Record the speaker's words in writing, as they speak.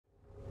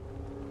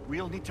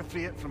We'll need to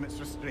free it from its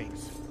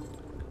restraints.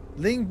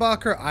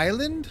 LYNGBAKR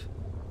Island?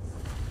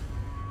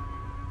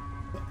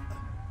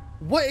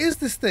 What is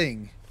this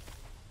thing?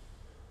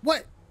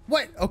 What?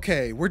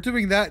 Okay, we're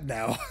doing that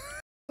now.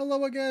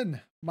 Hello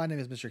again. My name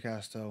is Mr.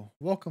 Casto.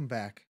 Welcome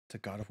back to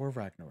God of War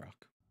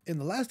Ragnarok. In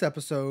the last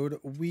episode,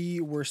 we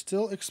were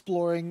still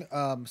exploring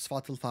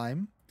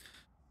Svartalfheim.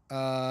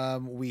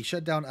 We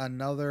shut down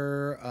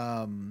another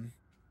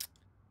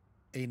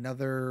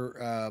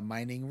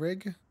mining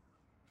rig,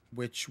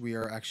 which we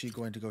are actually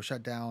going to go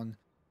shut down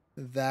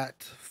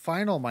that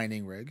final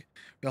mining rig.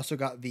 We also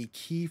got the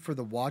key for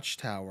the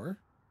watchtower.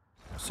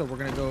 So we're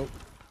going to go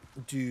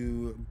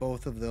do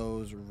both of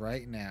those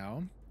right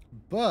now.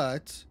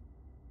 But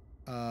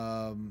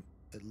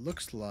it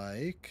looks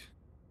like...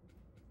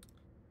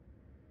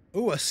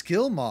 Oh, a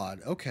skill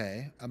mod.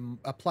 Okay.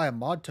 Apply a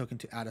mod token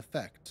to add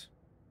effect.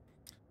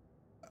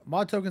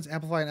 Mod tokens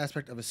amplify an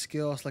aspect of a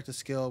skill. Select a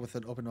skill with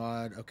an open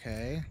mod.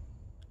 Okay.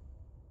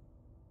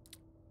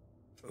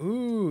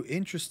 Ooh,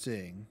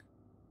 interesting.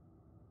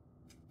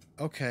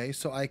 Okay,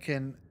 so I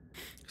can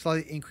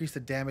slightly increase the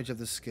damage of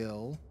the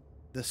skill,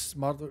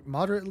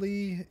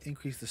 moderately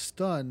increase the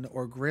stun,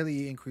 or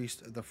greatly increase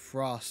the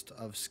frost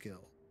of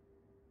skill.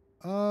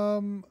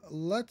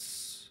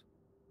 Let's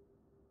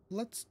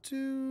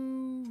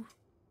do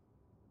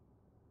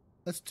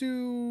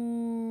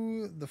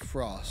the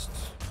frost.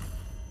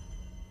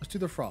 Let's do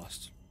the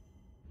frost.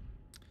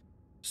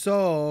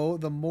 So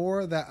the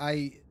more that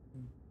I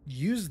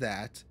use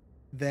that,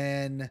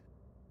 then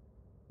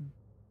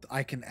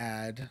I can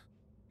add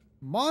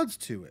mods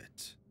to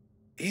it.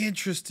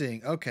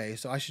 Interesting. Okay,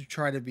 so I should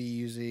try to be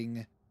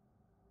using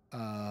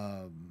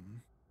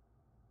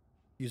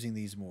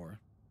these more.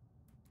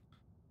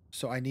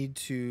 So I need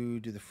to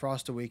do the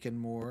Frost Awaken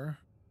more.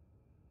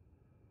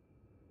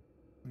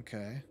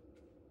 Okay.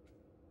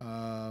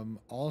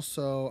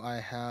 Also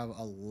I have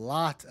a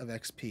lot of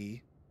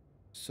XP.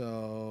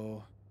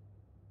 So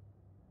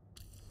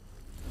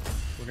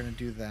we're going to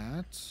do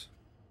that.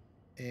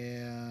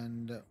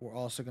 And we're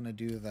also going to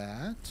do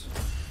that.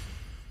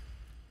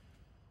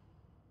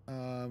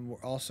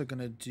 We're also going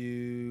to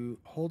do...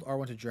 Hold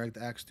R1 to drag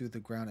the axe through the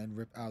ground and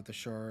rip out the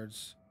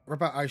shards.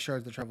 Rip out ice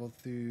shards that travel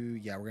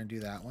through... Yeah, we're going to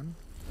do that one.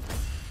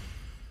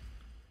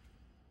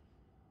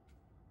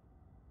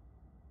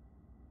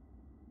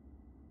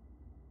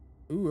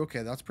 Ooh,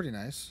 okay, that's pretty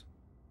nice.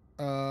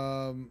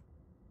 The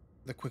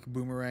quick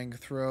boomerang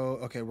throw.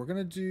 Okay, we're going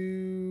to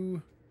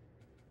do...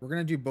 We're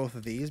going to do both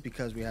of these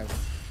because we have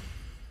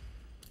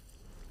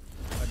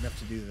enough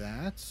to do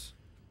that.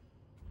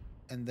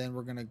 And then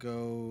we're going to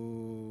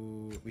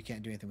go... We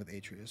can't do anything with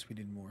Atreus. We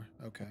need more.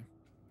 Okay.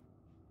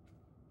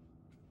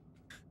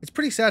 It's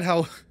pretty sad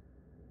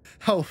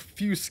how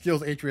few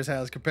skills Atreus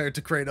has compared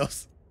to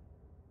Kratos.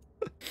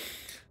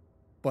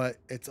 But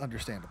it's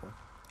understandable.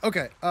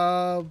 Okay,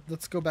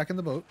 let's go back in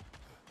the boat.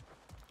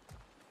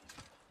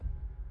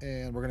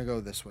 And we're going to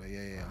go this way.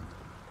 Yeah.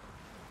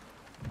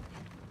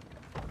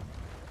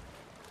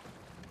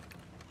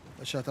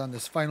 Let's shut down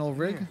this final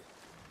rig. What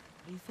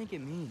do you think it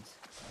means?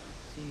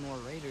 Seeing more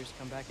raiders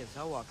come back as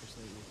Hellwalkers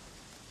lately.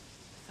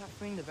 I thought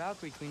freeing the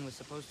Valkyrie Queen was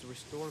supposed to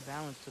restore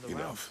balance to the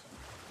realm.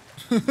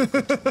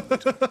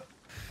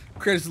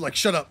 Kratos is like,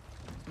 shut up.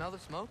 Smell the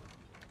smoke?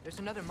 There's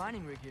another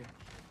mining rig here.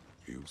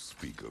 You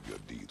speak of your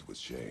deeds with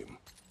shame.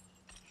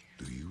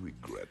 Do you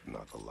regret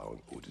not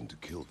allowing Odin to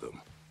kill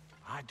them?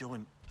 I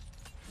don't...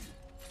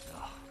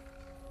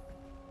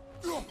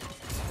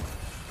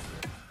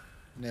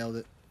 Nailed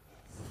it.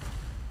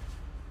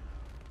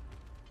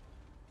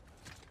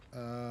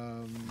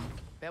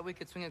 Bet we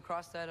could swing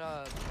across that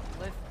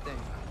cliff thing.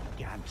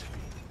 Gantry.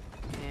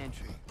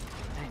 Gantry.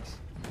 Thanks.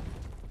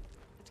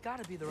 It's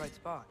gotta be the right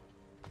spot.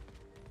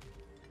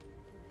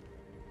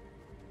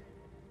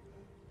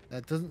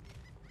 That doesn't...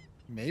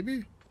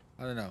 Maybe?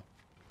 I don't know.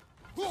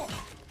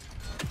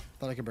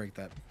 Thought I could break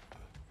that.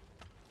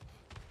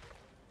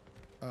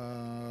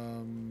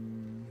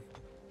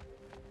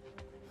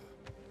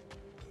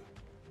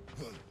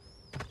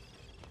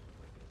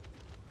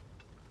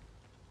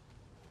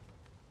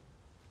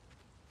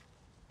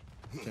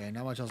 Okay,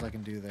 not much else I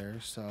can do there,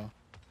 so...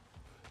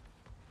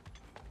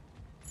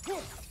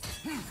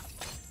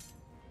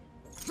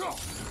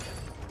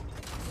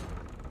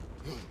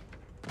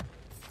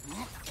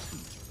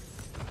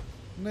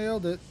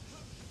 Nailed it.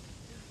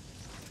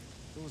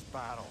 Those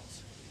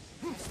barrels.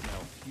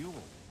 Smell fuel.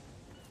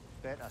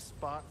 Bet a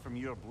spark from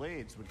your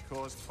blades would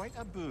cause quite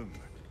a boom.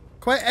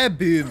 Quite a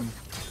boom.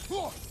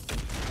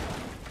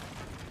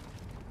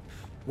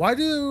 Why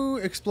do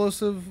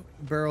explosive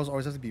barrels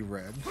always have to be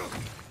red?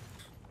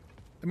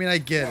 I mean, I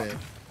get it,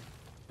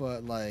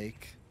 but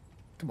like,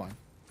 come on.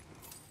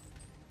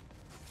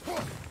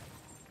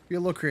 Be a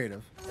little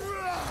creative.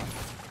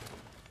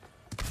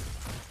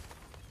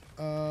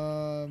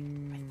 I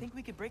think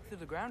we could break through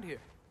the ground here,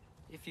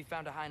 if you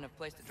found a high enough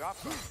place to drop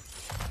from.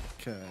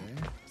 Okay.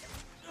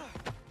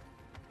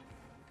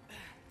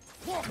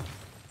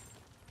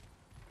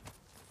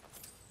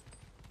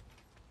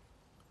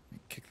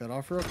 Kick that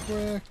off real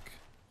quick.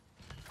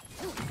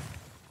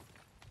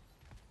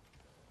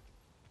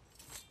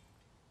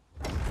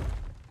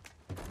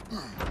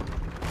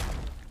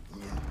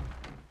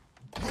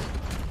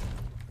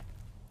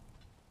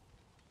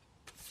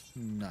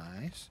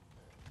 Nice.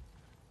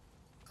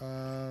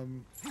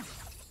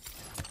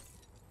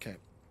 Okay.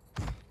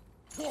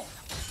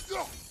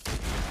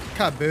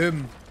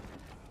 Kaboom.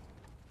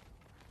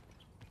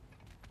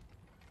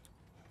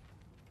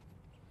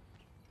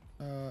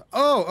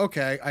 Oh,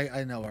 okay.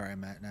 I know where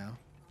I'm at now.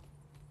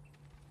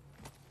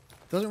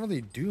 Doesn't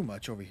really do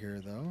much over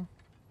here, though.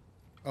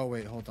 Oh,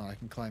 wait. Hold on. I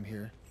can climb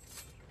here.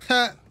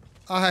 Ha!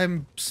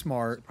 I'm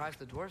smart. Surprised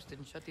the dwarves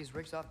didn't shut these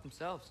rigs off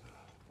themselves.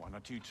 One or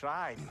two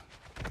tried.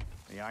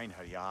 The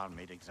Einherjar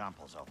made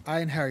examples of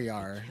them.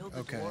 Einherjar. Killed the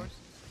Okay. dwarves?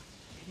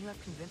 Couldn't you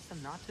have convinced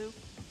them not to?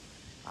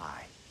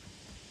 Aye.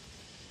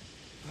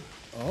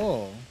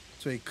 Oh.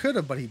 So he could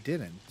have, but he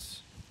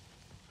didn't.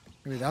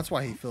 Maybe that's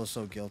why he feels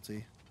so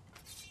guilty.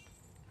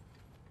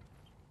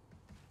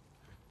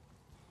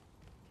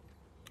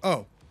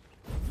 Oh.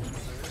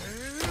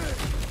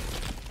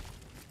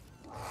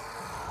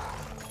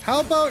 How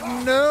about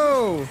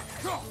no?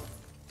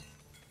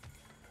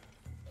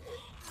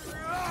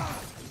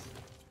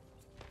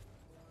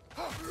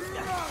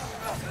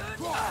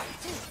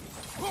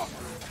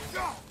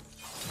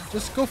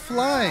 Just go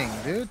flying,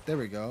 dude. There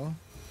we go.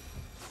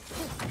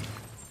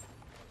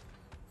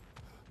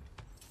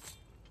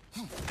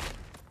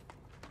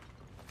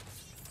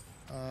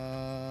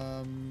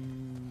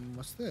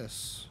 What's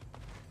this?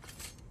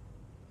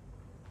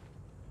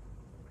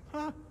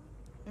 Huh.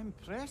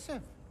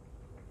 Impressive.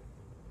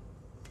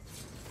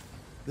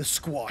 The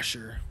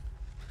Squasher.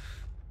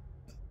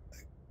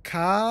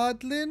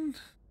 Codlin?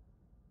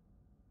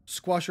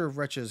 Squasher of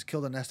Wretches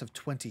killed a nest of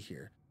 20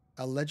 here.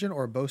 A legend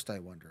or a boast, I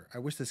wonder. I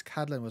wish this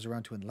Codlin was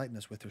around to enlighten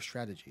us with her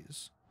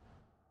strategies.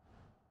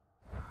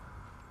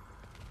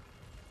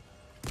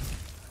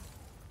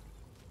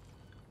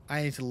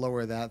 I need to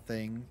lower that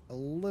thing a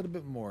little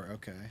bit more.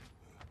 Okay.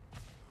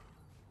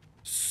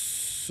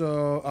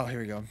 So... Oh,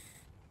 here we go.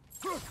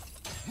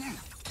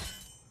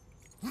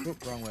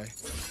 Oop, wrong way.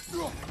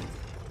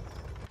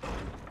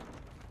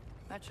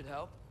 That should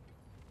help.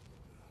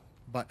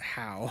 But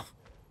how?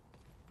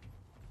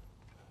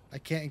 I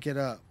can't get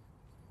up.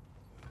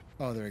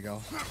 Oh, there we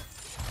go.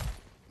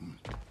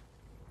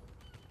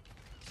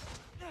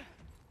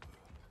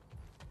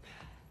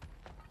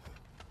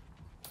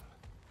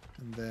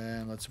 And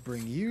then let's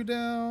bring you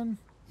down.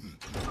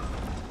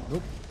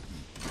 Nope.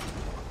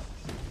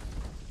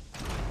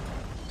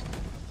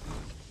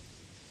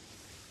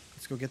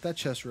 Let's go get that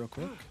chest real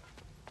quick.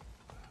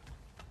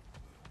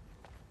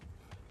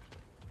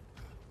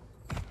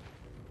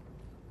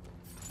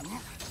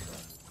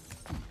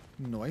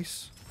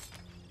 Nice.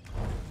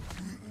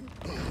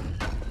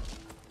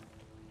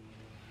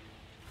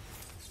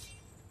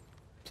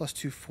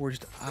 +2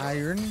 forged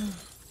iron.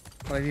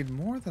 But I need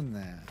more than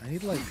that. I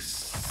need like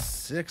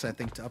 6, I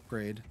think, to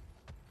upgrade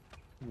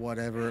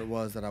whatever it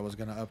was that I was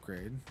going to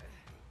upgrade.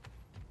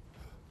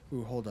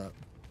 Ooh, hold up.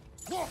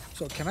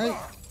 So can I...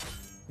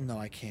 No,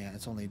 I can't.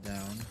 It's only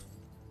down.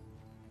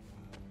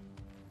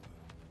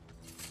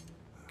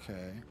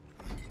 Okay.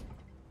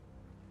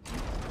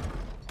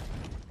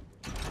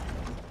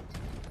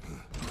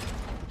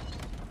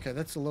 Okay,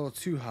 that's a little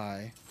too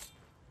high.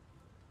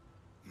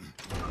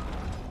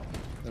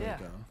 There Yeah,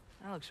 we go.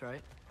 that looks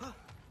right.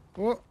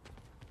 Oh.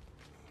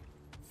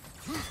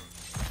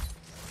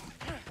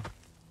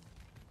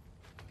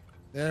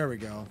 There we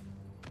go.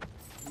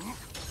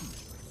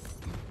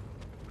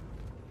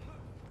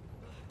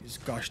 These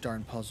gosh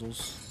darn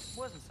puzzles.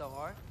 Wasn't so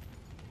hard.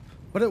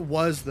 But it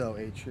was, though,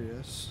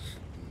 Atreus.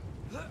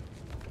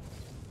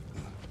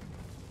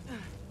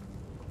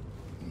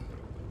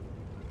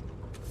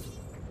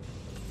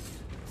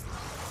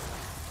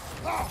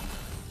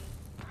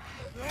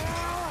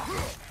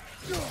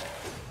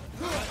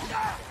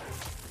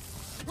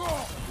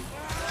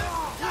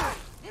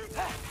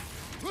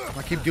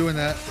 I keep doing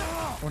that.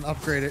 I want to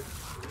upgrade it.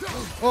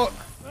 Oh!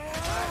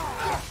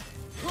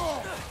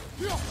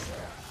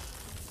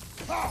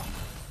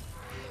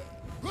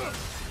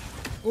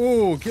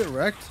 Oh, get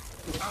wrecked.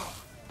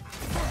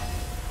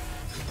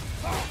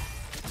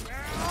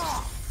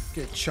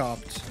 Get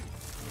chopped.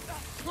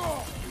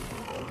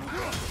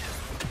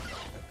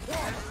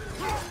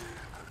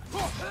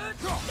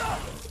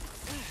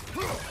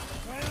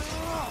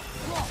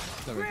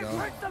 There we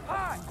go.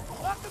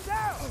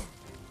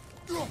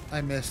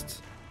 I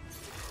missed.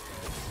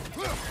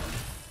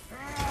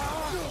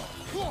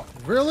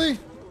 Really?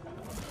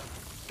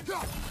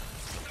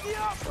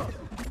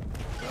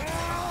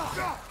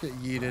 Get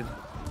yeeted.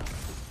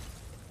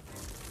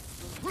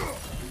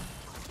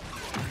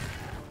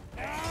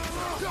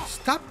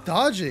 Stop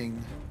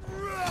dodging,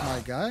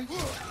 my guy.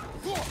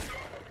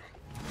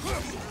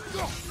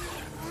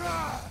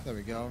 There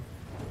we go.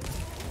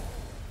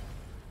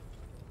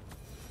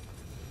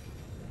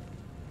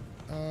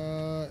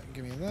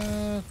 Give me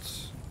that.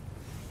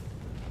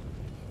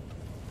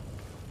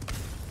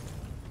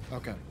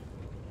 Okay.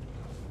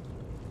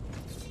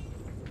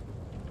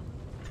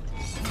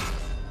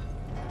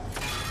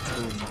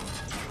 Boom.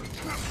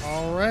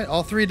 All right,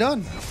 all 3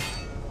 done.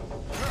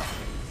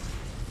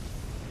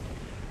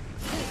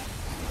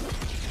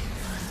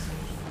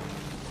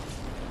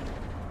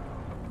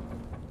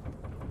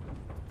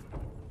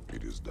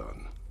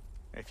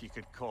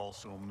 call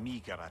so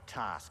meager a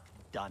task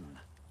done.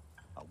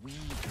 A wee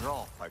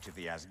drop out of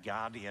the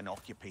Asgardian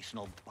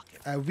occupational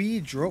bucket. A wee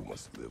drop. You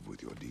must live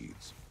with your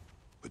deeds,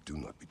 but do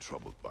not be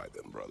troubled by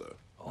them, brother.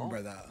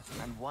 Brother.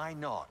 And why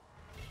not?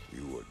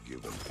 You were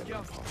given an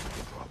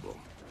impossible problem.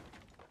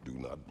 Do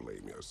not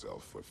blame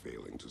yourself for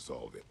failing to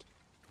solve it.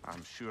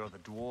 I'm sure the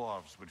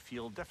dwarves would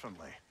feel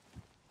differently.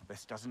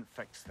 This doesn't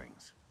fix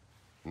things.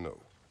 No,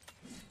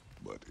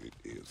 but it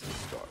is the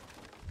start.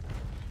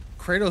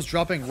 Kratos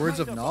dropping words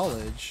of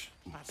knowledge.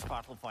 That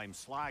Svartalfheim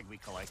slag we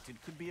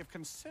collected could be of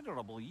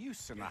considerable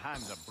use in the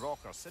hands of Brock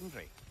or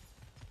Sindri.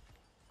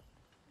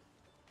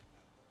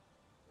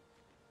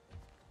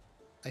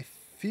 I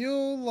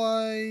feel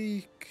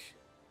like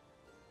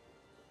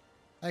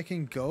I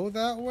can go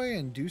that way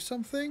and do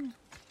something?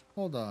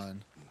 Hold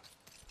on.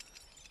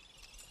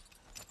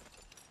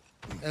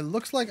 It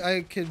looks like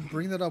I could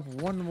bring that up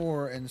one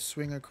more and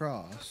swing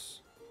across.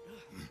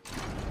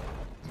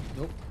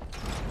 Nope.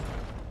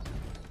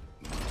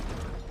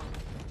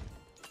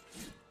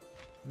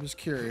 I'm just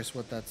curious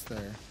what that's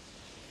there.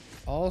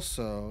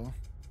 Also,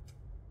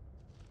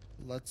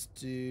 let's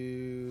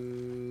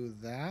do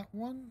that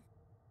one.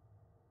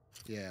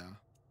 Yeah.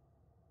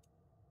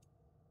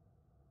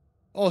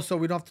 Oh, so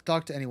we don't have to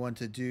talk to anyone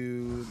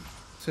to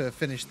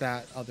finish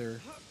that other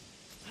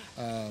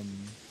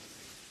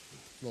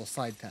little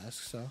side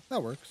task, so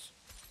that works.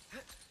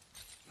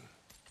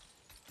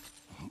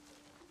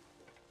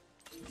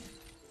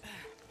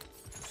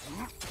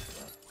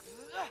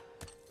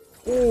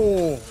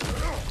 Oh,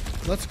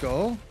 let's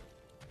go.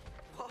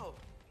 Whoa,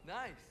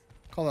 nice.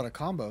 Call that a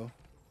combo.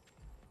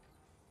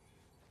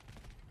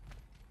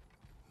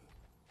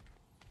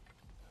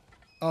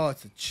 Oh,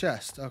 it's a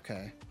chest.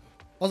 Okay.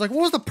 I was like,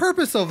 what was the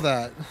purpose of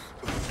that?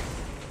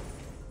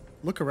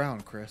 Look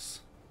around,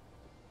 Chris.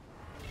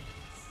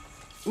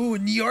 Ooh,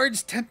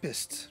 Njord's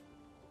Tempest.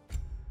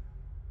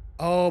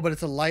 Oh, but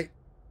it's a light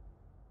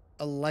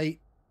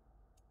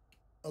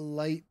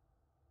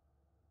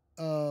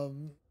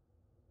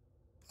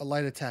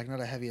attack, not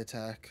a heavy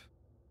attack.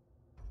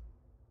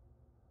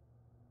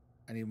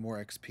 I need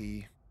more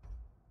XP.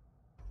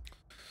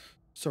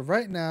 So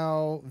right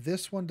now,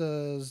 this one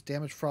does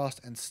damage,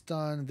 frost, and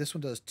stun. This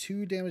one does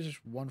 2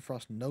 damage, 1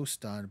 frost, no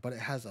stun, but it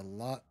has a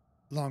lot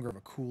longer of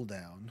a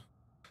cooldown.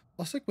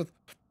 I'll stick with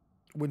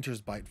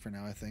Winter's Bite for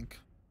now, I think.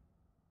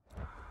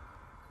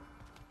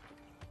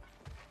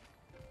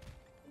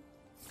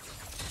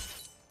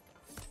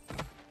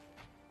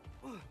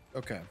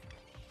 Okay.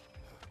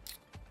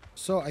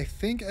 So I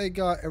think I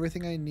got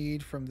everything I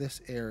need from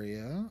this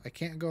area. I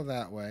can't go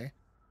that way.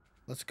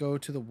 Let's go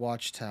to the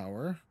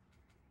watchtower.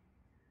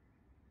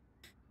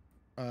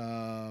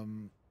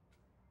 And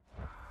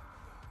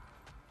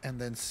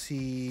then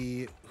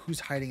see who's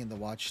hiding in the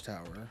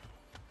watchtower.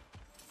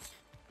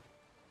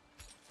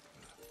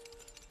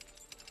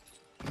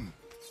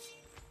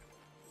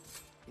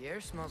 The air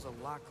smells a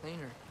lot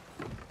cleaner.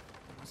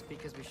 Must be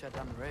because we shut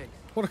down the rigs.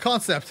 What a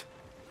concept!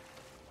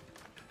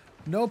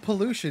 No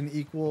pollution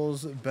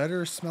equals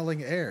better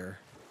smelling air.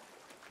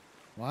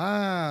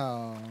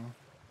 Wow.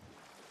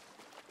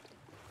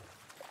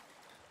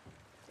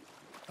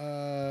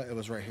 It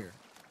was right here.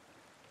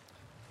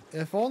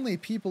 If only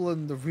people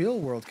in the real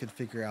world could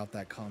figure out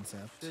that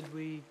concept. Should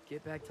we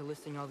get back to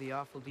listing all the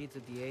awful deeds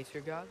of the Aether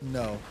gods?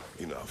 No.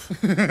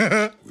 Enough.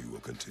 We will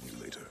continue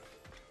later.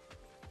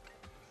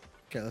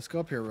 Okay, let's go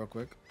up here real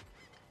quick.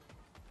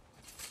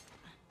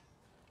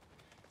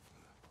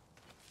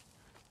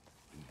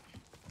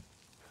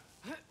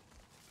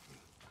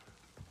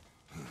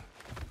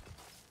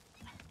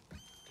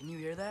 Can you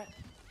hear that?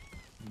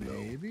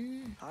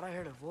 Maybe? Thought I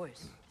heard a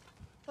voice.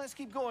 Let's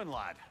keep going,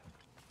 lad.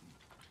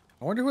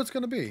 I wonder who it's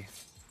going to be.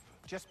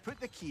 Just put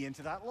the key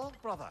into that lock,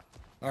 brother.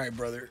 All right,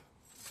 brother.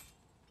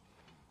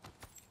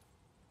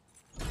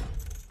 That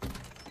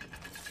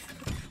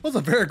was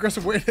a very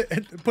aggressive way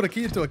to put a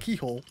key into a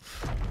keyhole.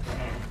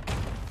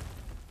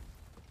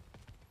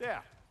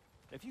 There.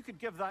 If you could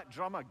give that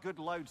drum a good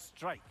loud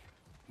strike.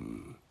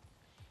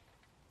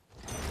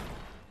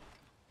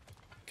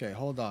 Okay,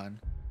 hold on.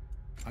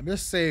 I'm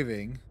just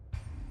saving.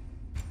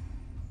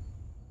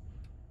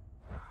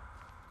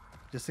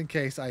 Just in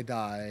case I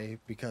die,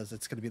 because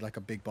it's going to be like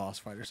a big boss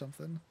fight or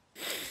something.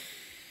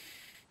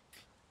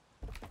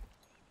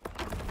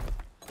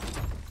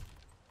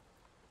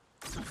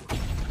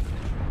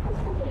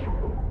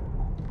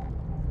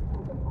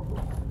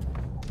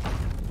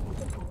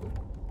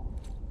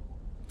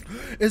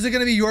 Is it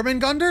going to be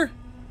Jormungandr?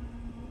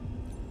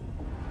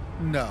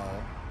 No.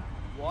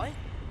 What?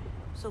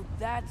 So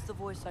that's the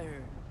voice I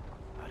heard.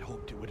 I'd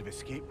hoped it would have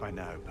escaped by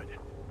now, but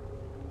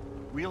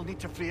we'll need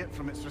to free it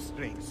from its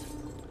restraints.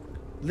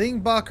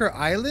 LYNGBAKR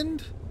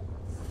Island?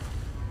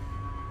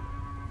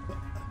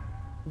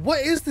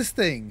 What is this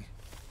thing?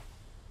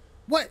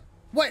 What?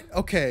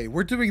 Okay,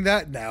 we're doing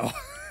that now.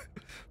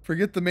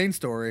 Forget the main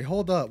story.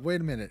 Hold up.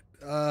 Wait a minute.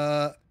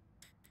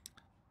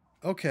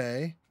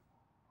 Okay.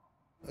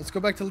 Let's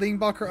go back to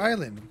LYNGBAKR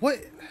Island.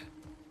 What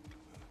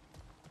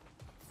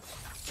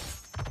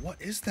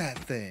is that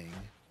thing?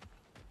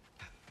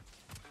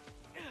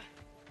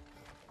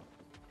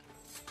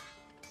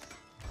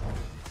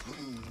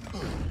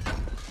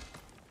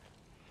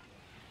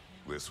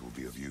 this will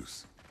be of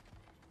use.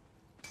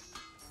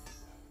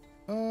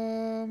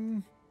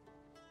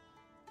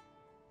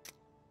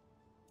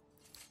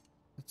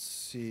 Let's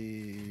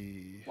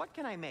see. What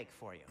can I make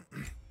for you?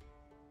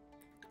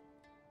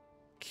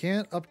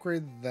 Can't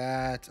upgrade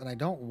that, and I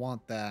don't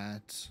want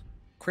that.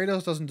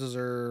 Kratos doesn't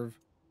deserve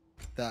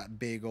that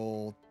big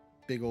old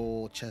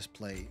chest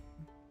plate.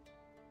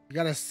 You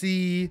gotta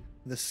see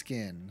the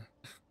skin.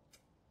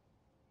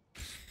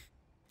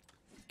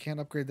 Can't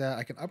upgrade that.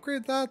 I can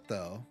upgrade that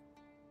though.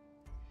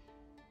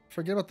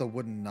 Forget about the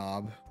wooden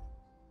knob.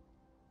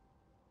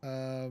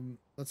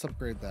 Let's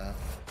upgrade that.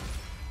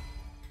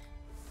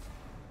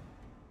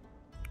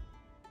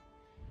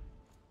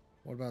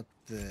 What about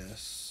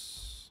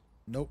this?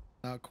 Nope,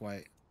 not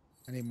quite.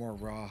 I need more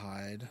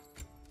rawhide.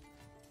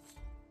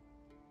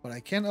 But I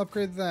can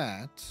upgrade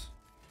that.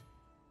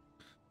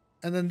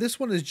 And then this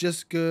one is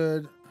just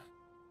good.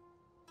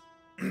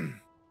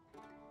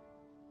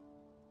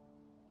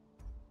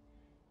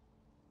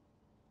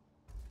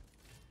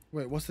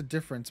 Wait, what's the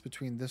difference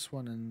between this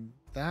one and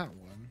that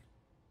one?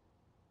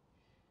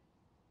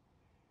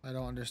 I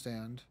don't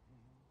understand.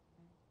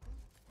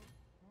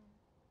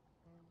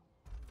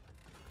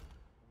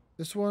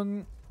 This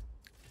one,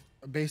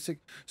 basic.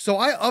 So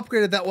I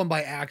upgraded that one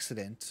by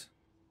accident.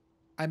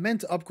 I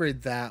meant to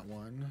upgrade that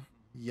one.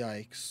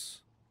 Yikes.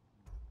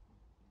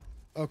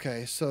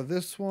 Okay, so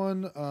this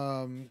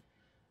one,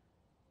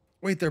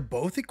 wait, they're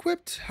both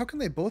equipped? How can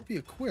they both be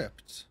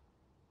equipped?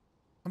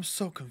 I'm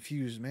so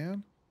confused,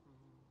 man.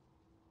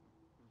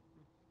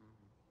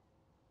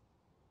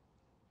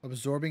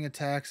 Absorbing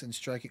attacks and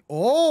striking.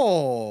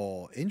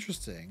 Oh,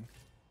 interesting.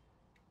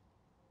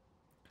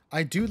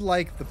 I do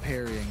like the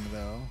parrying,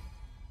 though.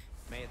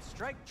 May it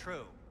strike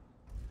true.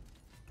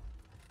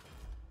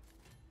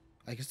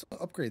 I can still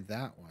upgrade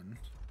that one.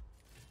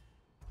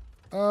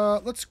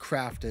 Let's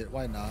craft it.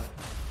 Why not?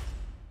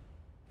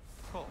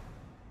 Cool.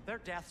 Their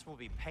deaths will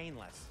be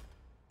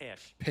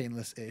painless-ish.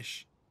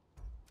 Painless-ish.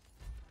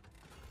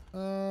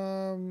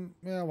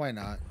 Yeah, why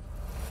not?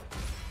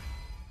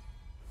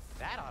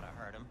 That ought to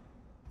hurt him.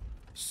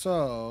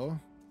 So...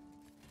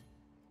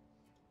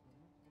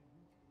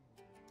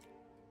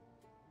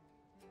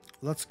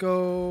 let's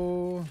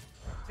go...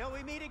 Till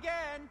we meet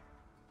again.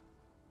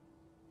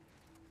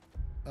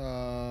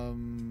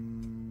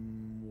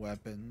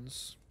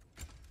 Weapons.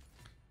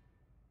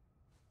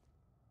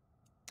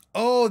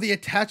 Oh, the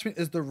attachment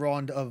is the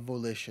Rond of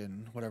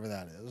Volition, whatever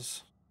that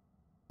is.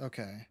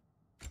 Okay.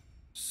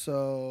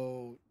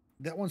 So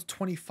that one's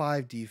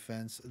 25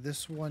 defense.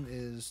 This one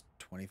is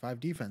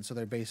 25 defense. So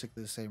they're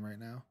basically the same right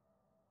now.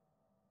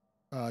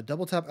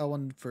 Double tap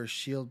L1 for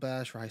shield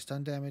bash for high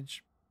stun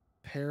damage.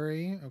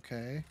 Parry.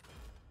 Okay.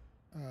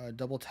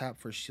 Double tap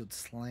for shield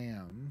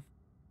slam.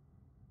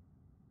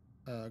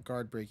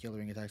 Guard break. Yellow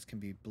ring attacks can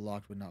be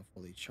blocked when not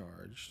fully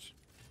charged.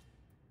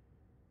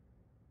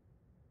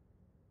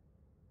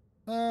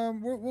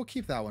 We'll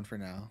keep that one for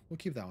now. We'll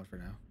keep that one for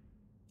now.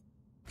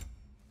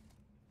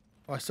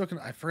 Oh, I still can.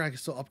 I forgot I can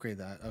still upgrade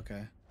that.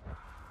 Okay.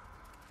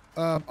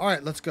 All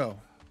right, let's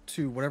go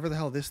to whatever the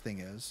hell this thing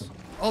is.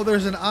 Oh,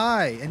 there's an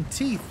eye and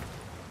teeth.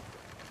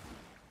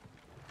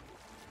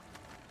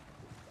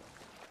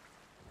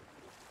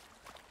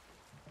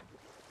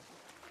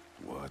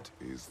 What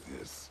is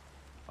this?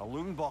 A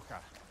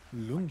LYNGBAKR.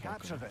 LYNGBAKR.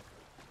 Captured it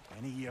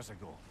many years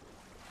ago.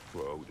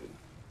 For Odin.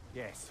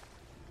 Yes.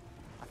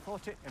 I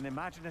thought it an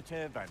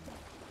imaginative and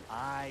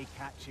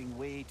eye-catching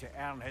way to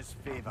earn his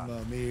favor.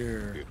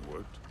 Mimir. It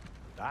worked.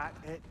 That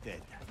it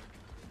did.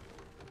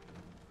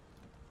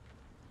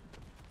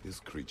 This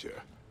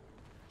creature,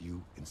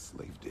 you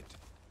enslaved it.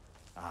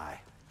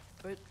 Aye.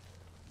 But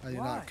I do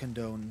why? not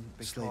condone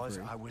Because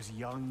slavery. I was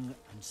young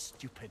and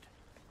stupid.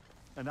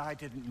 And I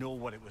didn't know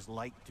what it was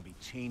like to be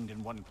chained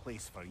in one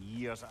place for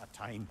years at a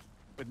time,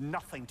 with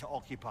nothing to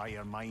occupy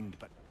your mind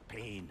but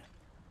pain.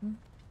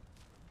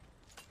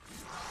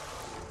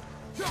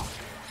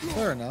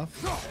 Fair enough.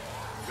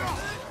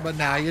 But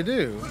now you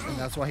do, and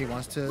that's why he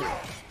wants to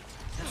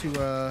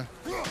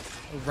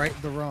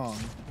right the wrong.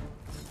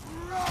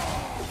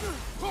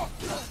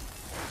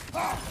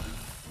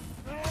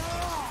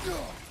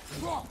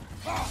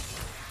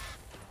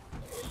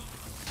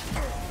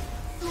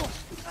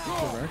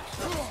 Correct.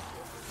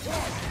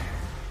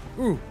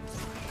 Ooh.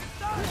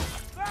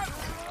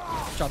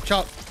 Chop,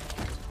 chop.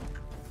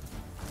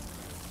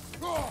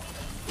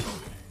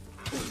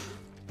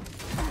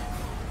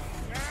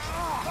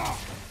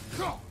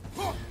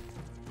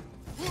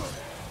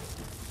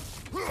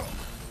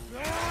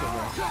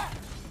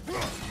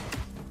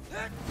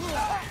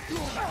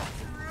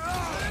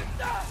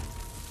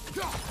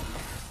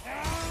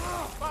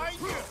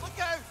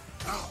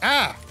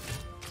 Ah!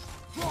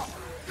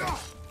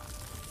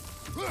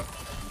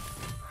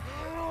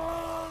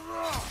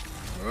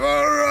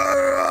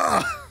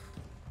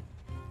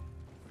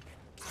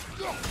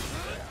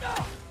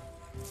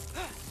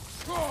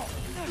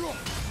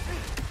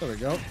 There we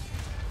go.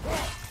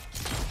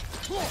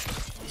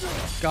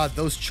 God,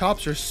 those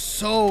chops are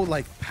so,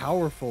 like,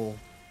 powerful.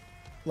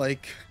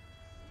 Like,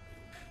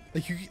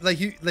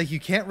 Like you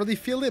can't really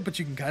feel it, but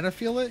you can kind of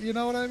feel it. You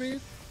know what I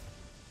mean?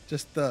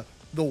 Just the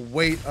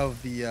weight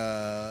of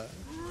the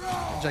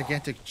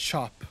gigantic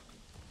chop.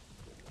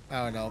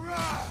 I don't know.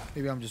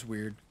 Maybe I'm just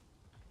weird.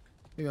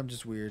 Maybe I'm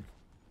just weird.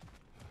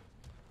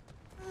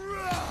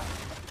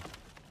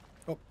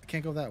 Oh, I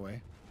can't go that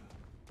way.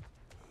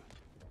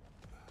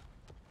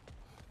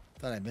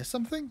 Did I miss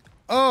something?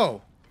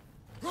 Oh!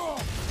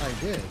 I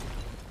did.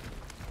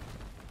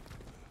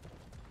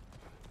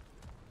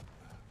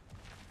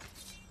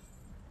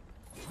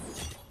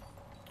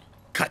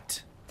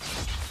 Cut.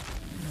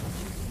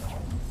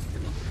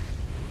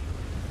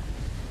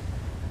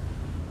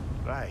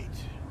 Right.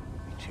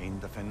 We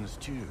chained the fins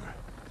too.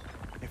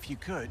 If you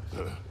could.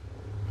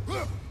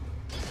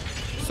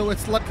 So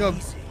it's like a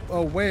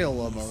whale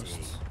almost.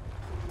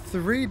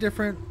 3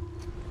 different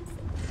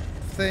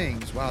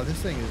things. Wow,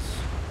 this thing is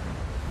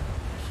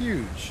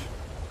huge.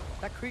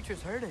 That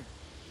creature's hurting.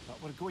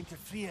 But we're going to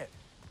free it.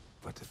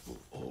 But it will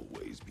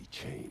always be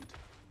chained.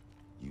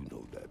 You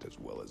know that as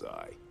well as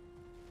I.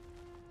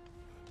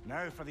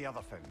 Now for the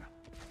other fin.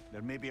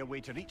 There may be a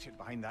way to reach it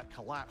behind that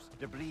collapsed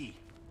debris.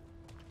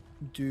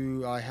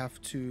 Do I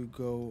have to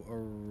go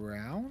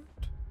around?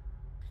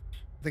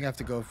 I think I have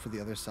to go for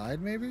the other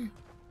side, maybe?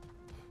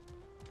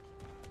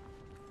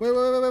 Wait.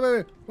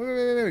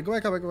 Go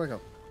back up, go back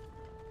up.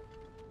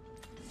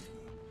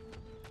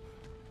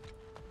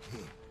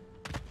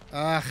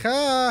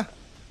 Aha!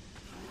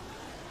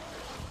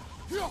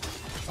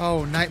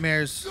 Oh,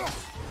 nightmares.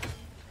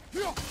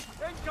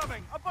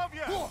 Incoming! Above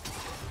you!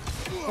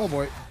 Oh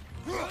boy.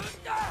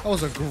 That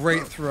was a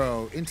great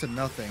throw into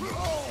nothing.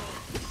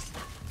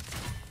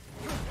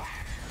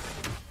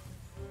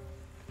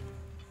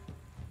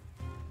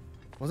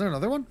 Was there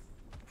another one?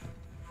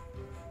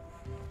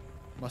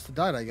 Must have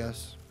died, I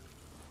guess.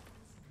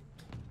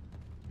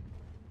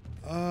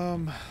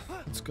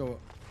 Let's go.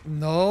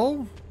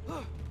 No.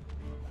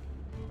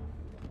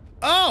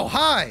 Oh,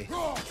 hi.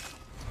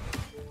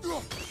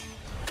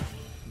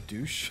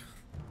 Douche.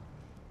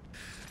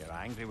 You're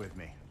angry with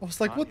me. I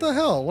was like, what the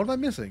hell? What am I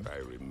missing? I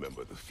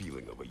remember the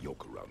feeling of a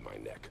yoke around my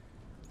neck.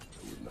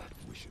 I would not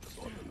wish it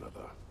upon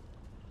another.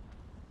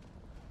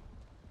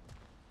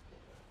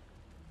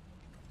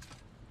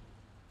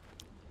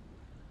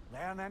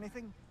 Learn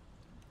anything?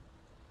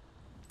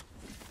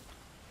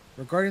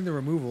 Regarding the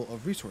removal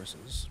of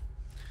resources.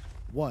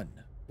 1.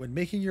 When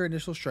making your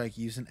initial strike,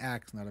 use an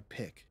axe, not a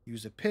pick.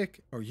 Use a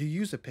pick, or you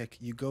use a pick,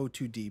 you go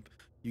too deep,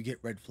 you get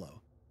red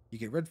flow. You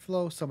get red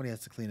flow, somebody has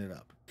to clean it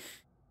up.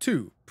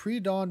 2.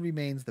 Pre-dawn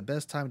remains the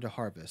best time to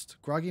harvest.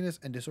 Grogginess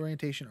and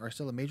disorientation are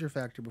still a major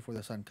factor before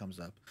the sun comes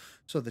up,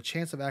 so the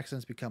chance of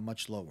accidents become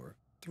much lower.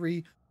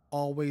 3.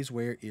 Always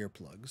wear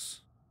earplugs.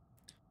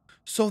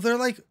 So they're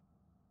like...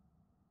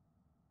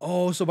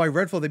 Oh, so by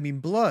red flow they mean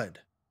blood.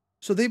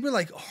 So they've been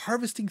like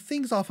harvesting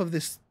things off of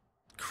this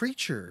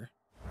creature.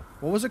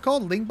 What was it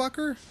called?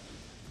 LYNGBAKR?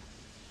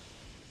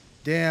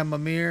 Damn,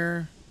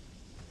 Amir.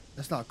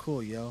 That's not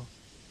cool, yo.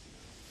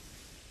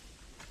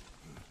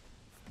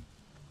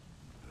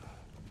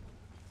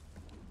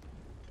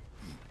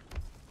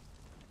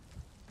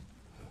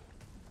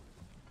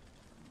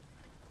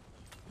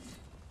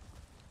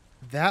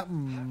 That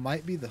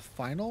might be the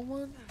final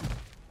one?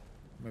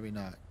 Maybe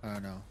not. I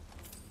don't know.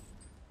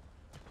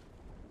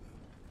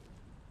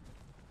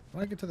 I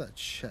want to get to that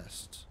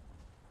chest.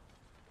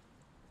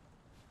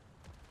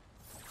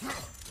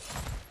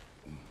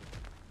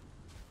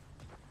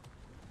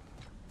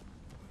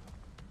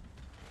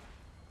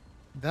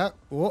 That...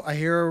 Oh, I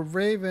hear a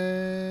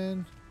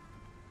raven.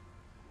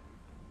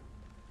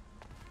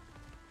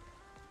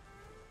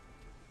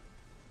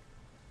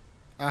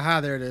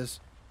 Aha, there it is.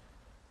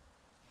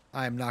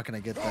 I am not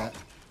going to get that.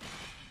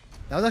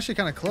 That was actually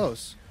kind of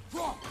close.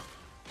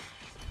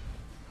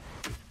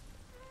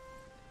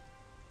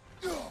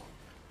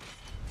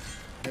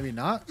 Maybe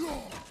not.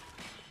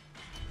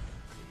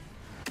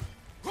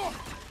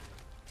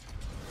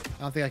 I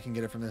don't think I can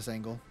get it from this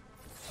angle.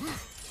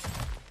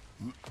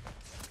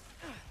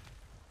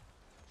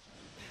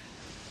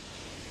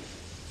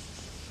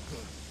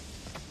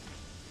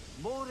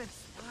 More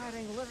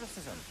inspiring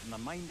lyricism from the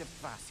mind of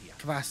Kvasir.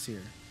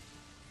 Kvasir.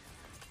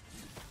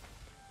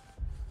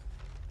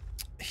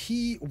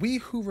 We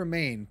Who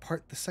Remain,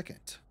 Part the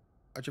Second.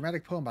 A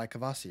dramatic poem by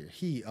Kvasir,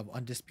 he of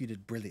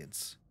undisputed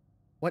brilliance.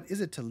 What is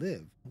it to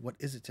live? What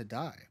is it to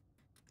die?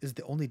 Is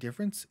the only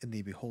difference in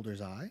the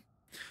beholder's eye?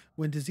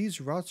 When disease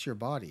rots your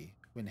body,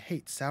 when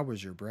hate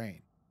sours your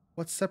brain,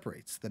 what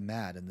separates the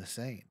mad and the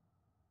sane?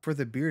 For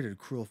the bearded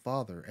cruel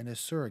father and his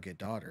surrogate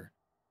daughter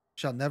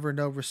shall never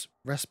know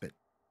respite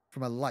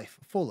from a life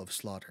full of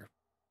slaughter.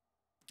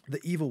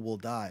 The evil will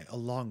die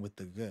along with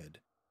the good,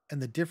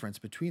 and the difference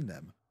between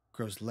them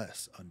grows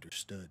less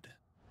understood.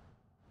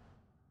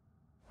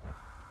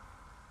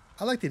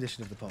 I like the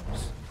addition of the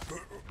poems.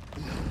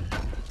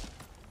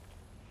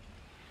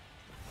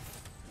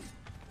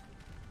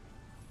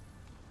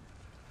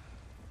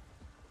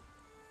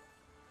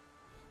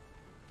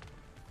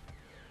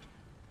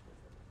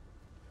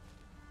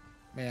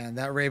 Man,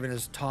 that raven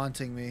is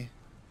taunting me.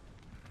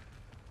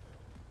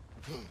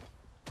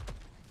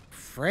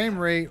 Frame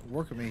rate.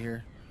 Work with me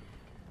here.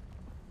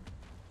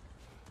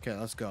 Okay,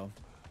 let's go.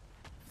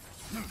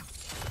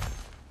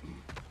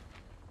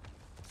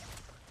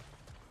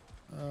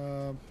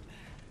 Oh,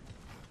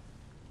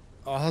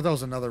 I thought that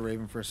was another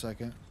raven for a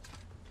second.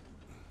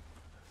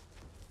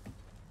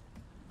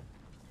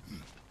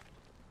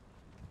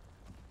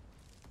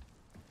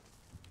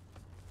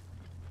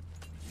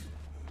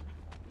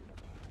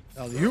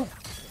 Alley-oop.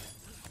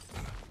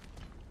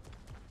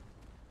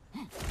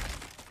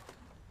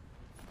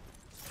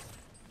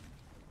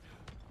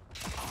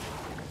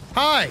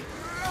 Hi!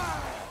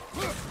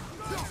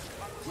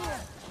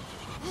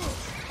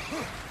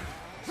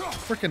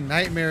 Freaking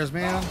nightmares,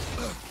 man.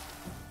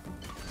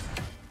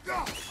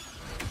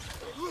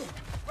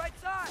 Right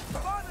side,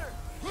 farther.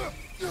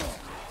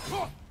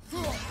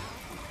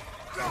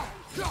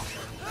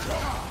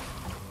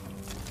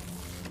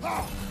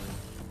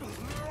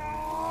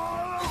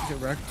 Get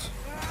wrecked.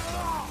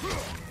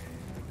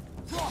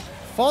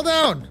 Fall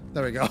down!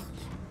 There we go.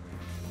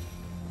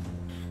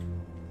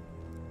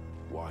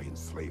 Why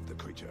enslave the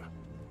creature?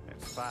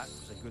 Its fat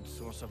was a good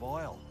source of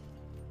oil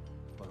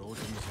for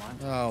Odin's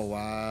lantern. Oh,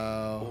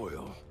 wow.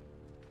 Oil.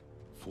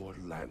 4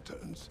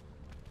 lanterns.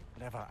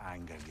 Whatever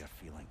anger you're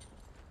feeling,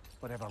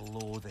 whatever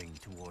loathing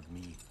toward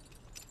me,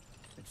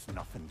 it's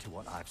nothing to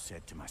what I've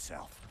said to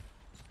myself.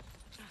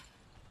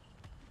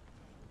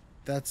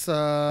 That's,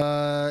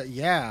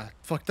 yeah,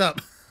 fucked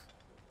up.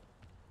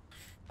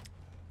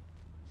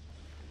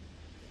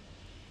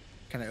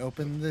 Can I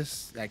open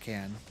this? I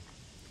can.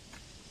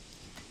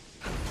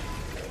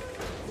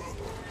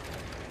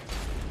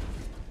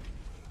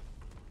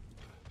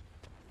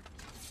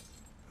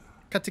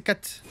 Cut.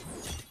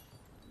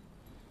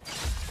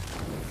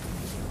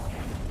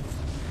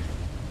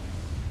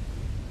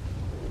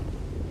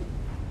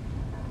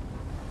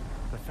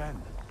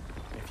 Defend,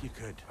 if you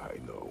could. I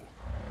know.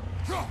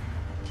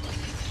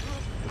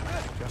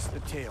 Just the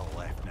tail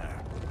left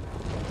now.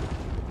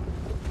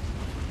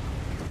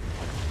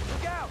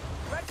 Look out!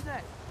 Red's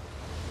neck!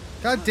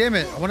 God damn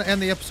it. I want to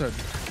end the episode.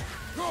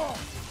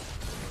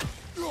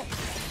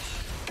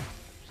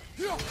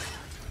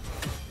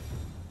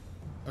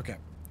 Okay.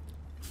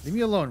 Leave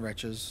me alone,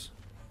 wretches.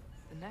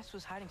 The nest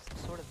was hiding some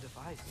sort of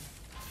device.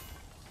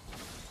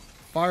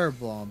 Fire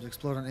bombs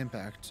explode on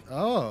impact.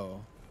 Oh.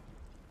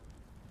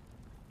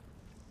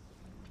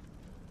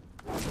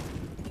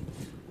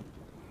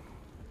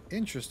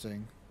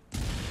 Interesting.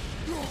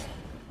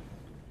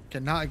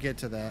 Cannot get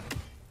to that.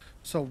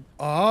 So,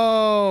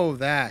 oh,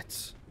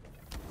 that's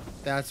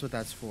what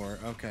that's for.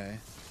 Okay.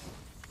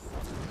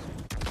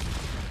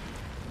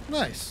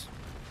 Nice.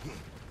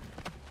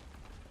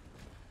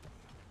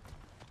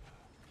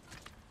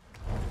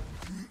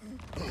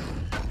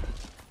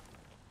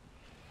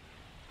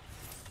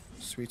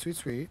 Sweet. There's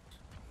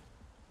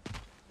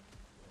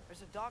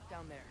a dock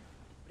down there,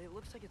 but it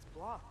looks like it's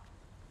blocked.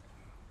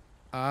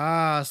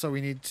 Ah, so we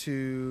need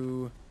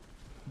to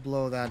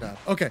blow that up.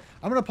 Okay,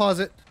 I'm gonna pause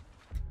it.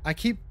 I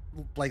keep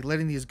like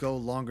letting these go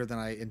longer than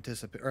I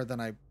anticipate or than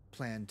I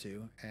plan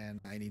to,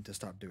 and I need to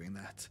stop doing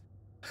that.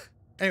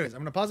 Anyways, I'm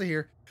gonna pause it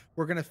here.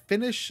 We're gonna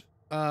finish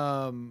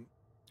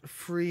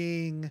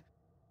freeing.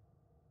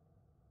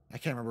 I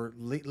can't remember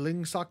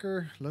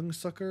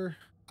Lungsucker.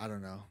 I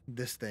don't know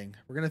this thing.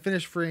 We're gonna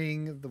finish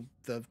freeing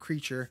the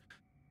creature,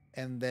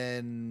 and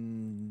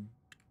then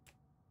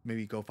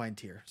maybe go find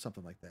Tyr,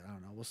 something like that. I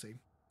don't know. We'll see.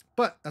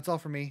 But that's all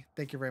for me.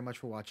 Thank you very much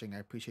for watching. I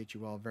appreciate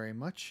you all very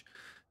much.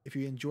 If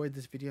you enjoyed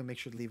this video, make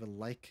sure to leave a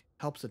like.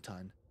 Helps a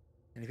ton.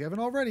 And if you haven't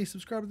already,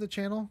 subscribe to the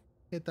channel.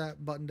 Hit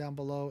that button down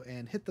below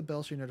and hit the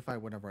bell so you're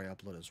notified whenever I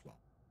upload as well.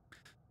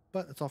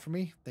 But that's all for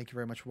me. Thank you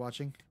very much for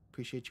watching.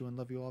 Appreciate you and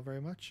love you all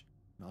very much.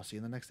 And I'll see you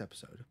in the next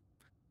episode.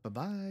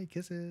 Bye-bye.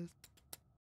 Kisses.